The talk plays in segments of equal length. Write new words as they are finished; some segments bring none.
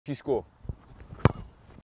You score.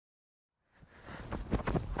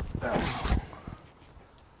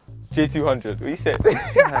 J200, what you said?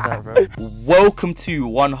 Welcome to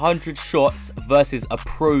 100 shots versus a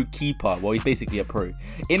pro keeper. Well, he's basically a pro.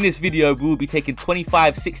 In this video, we will be taking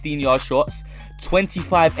 25 16-yard shots,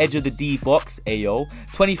 25 edge of the D box, ayo,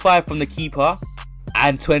 25 from the keeper,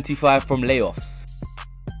 and 25 from layoffs.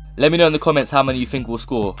 Let me know in the comments how many you think will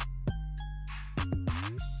score.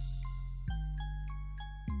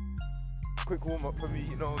 Quick warm up for me,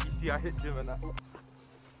 you know, you see I hit gym and that.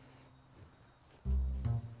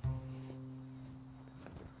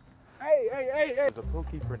 Hey! There's a pro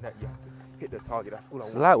keeper in that, you have to hit the target, that's all I want.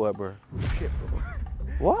 It's light work, bro. Shit, bro.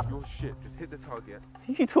 What? Your shit, just hit the target.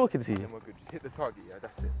 Who you talking to? Yeah, we're good. Just hit the target, yeah,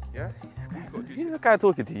 that's it. Yeah? Who's this guy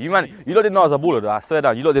talking to? You man, you lot did not know I was a baller though, I swear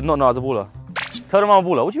down. You lot did not know I was a baller. Tell them I'm a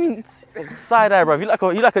baller. What do you mean? Side eye, bro. You like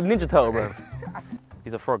a ninja turtle, bro.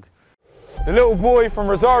 He's a frog. The little boy from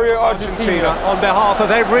Rosario, Argentina. On behalf of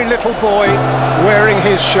every little boy wearing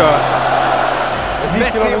his shirt.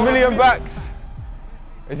 Ezekiel on a million backs.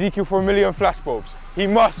 Ezekiel for a million flashbulbs. He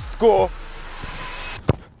must score.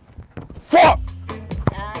 Fuck!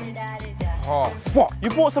 Oh, fuck. You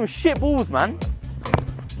bought some shit balls, man.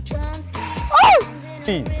 Oh!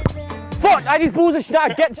 Fuck, these balls are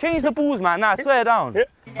shit. Change the balls, man. Nah, swear down.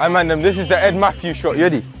 I man them, this is the Ed Matthews shot. You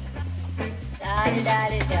ready?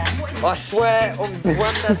 I swear on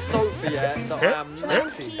Granddad Sophie, yeah, that I am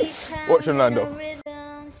maxi. Watch him, Lando.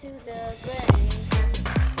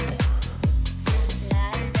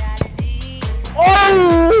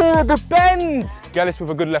 Oh, the bend! Gallis with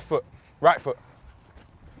a good left foot. Right foot.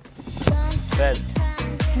 Bend.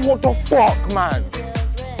 What the fuck, man?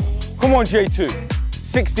 Come on, J2.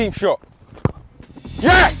 16th shot.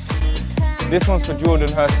 Yes! This one's for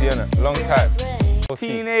Jordan Hersey, innit? A long time.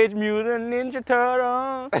 Teenage Mutant Ninja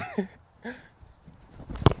Turtles.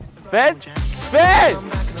 Fez? Fez!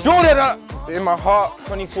 Jordan, in my heart,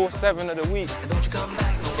 24/7 of the week.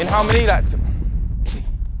 In how many, like?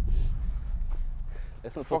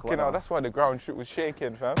 Let's not talk Fucking hell, about that's why the ground shit was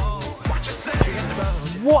shaking, fam.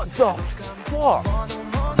 what the fuck?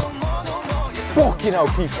 Fucking hell,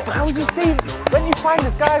 keeper. How was you saying? Where did you find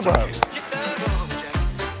this guy, bro?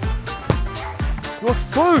 You're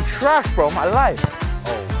so trash, bro, my life.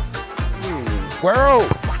 Guerrero!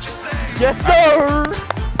 Yes, sir!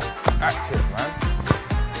 Active, man.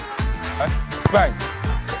 Bang.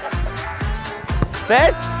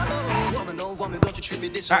 Fez?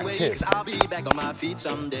 Active.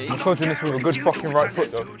 I'm touching this with a good fucking right foot,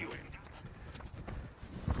 though.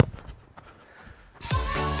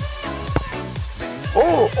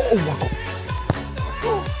 Oh my god.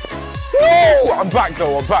 Oh, I'm back,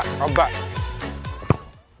 though. I'm back.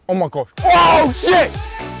 Oh my gosh. Oh, shit!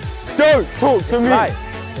 Don't talk to me.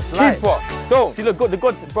 It's light. Keeper, don't. See, look,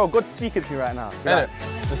 God's speaking to me right now. Innit?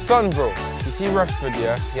 The sun, bro. You see Rashford,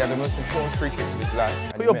 yeah? He had the most important free kick of his life.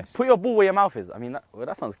 Put your ball where your mouth is. I mean,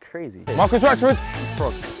 that sounds crazy. Marcus Rashford.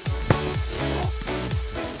 Frog.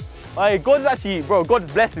 Hey, God's actually, bro,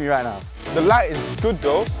 God's blessing me right now. The light is good,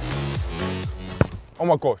 though. Oh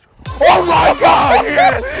my gosh. Oh my god,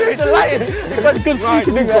 yes! The light is, God's speaking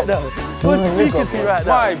to me right now. God's speaking to me right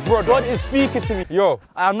now. My brother. God is speaking to me. Yo.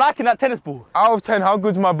 I'm liking that tennis ball. Out of 10, how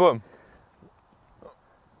good's my bum?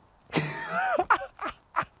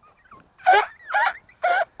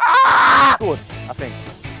 Good, I think.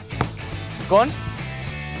 Gone?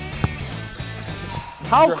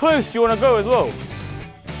 How close do you want to go as well?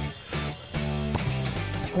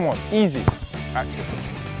 Come on, easy. Active.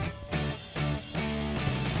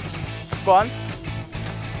 Gone?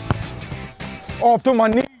 Oh, I've done my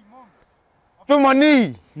knee. I've done my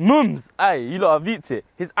knee. Mums! Hey, you lot have viewed it.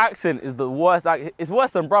 His accent is the worst. It's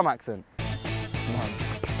worse than Brum accent. Man.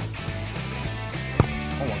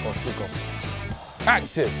 Oh my gosh, good goal.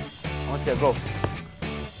 Active. I want to get a goal.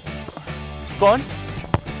 Gone?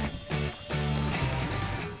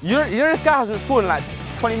 You know this guy hasn't scored in like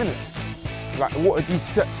 20 minutes. Like, what are these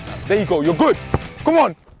sets? There you go, you're good. Come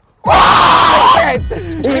on.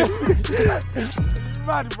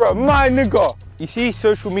 Mad, bro, my nigga. You see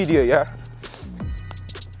social media, yeah?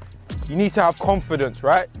 You need to have confidence,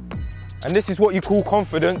 right? And this is what you call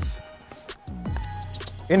confidence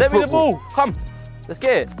in Send me the football. ball. Come, let's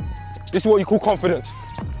get it. This is what you call confidence.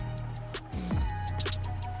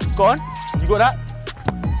 Go on. You got that?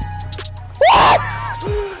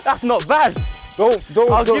 That's not bad.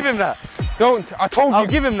 I'll give him that. I told you. I'll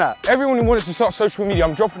give him that. Everyone who wanted to start social media,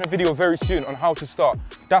 I'm dropping a video very soon on how to start.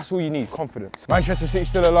 That's all you need, confidence. Manchester City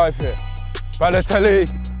still alive here. Balotelli.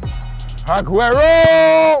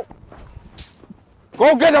 Aguero!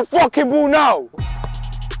 Go get the fucking ball now!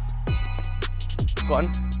 Go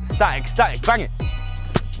on. Static, bang it.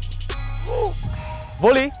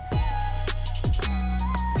 Volley.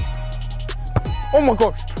 Oh my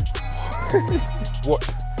gosh. Watch.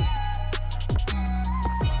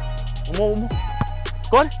 One more.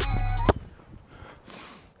 Go on.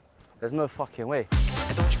 There's no fucking way.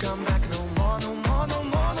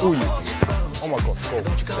 Ooh. Oh my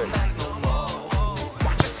gosh, go.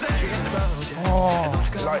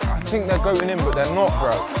 Oh, like, I think they're going in, but they're not,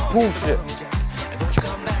 bro. Bullshit.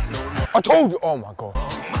 I told you. Oh my god.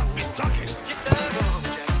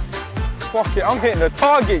 Fuck it, I'm hitting the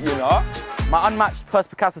target, you know. My unmatched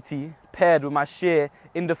perspicacity paired with my sheer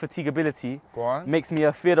indefatigability Go on. makes me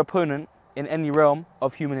a feared opponent in any realm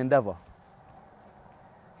of human endeavor.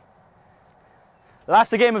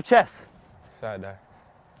 Life's a game of chess. Sad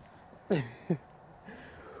day.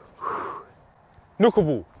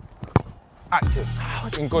 Knuckleball. Active.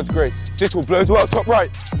 In God's grace. This will blow as well, top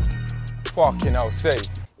right. Fucking hell, save.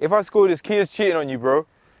 If I score this, Kia's cheating on you, bro.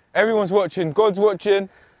 Everyone's watching, God's watching.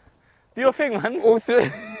 Do your thing, man. All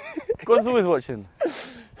three. God's always watching.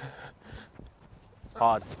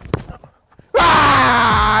 Hard.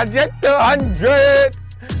 Ah! Jet 200!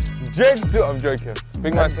 Jet 200. I'm joking.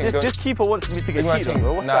 Big man thing. This keeper wants me to get Big man cheated on, thing.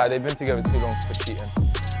 bro. What's Nah, that? they've been together too long for cheating.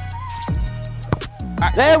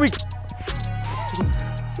 There we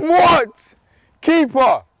What?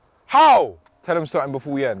 Keeper! How? Tell them something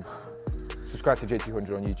before we end. Subscribe to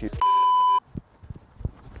J200 on YouTube.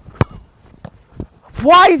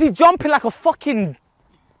 Why is he jumping like a fucking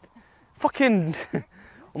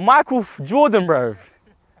Michael Jordan, bro?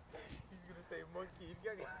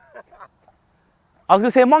 I was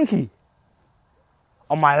gonna say monkey.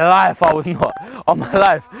 On my life, I was not. On my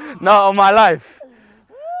life. No, on my life.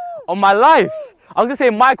 On my life. I was gonna say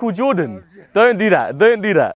Michael Jordan. Don't do that. Don't do that.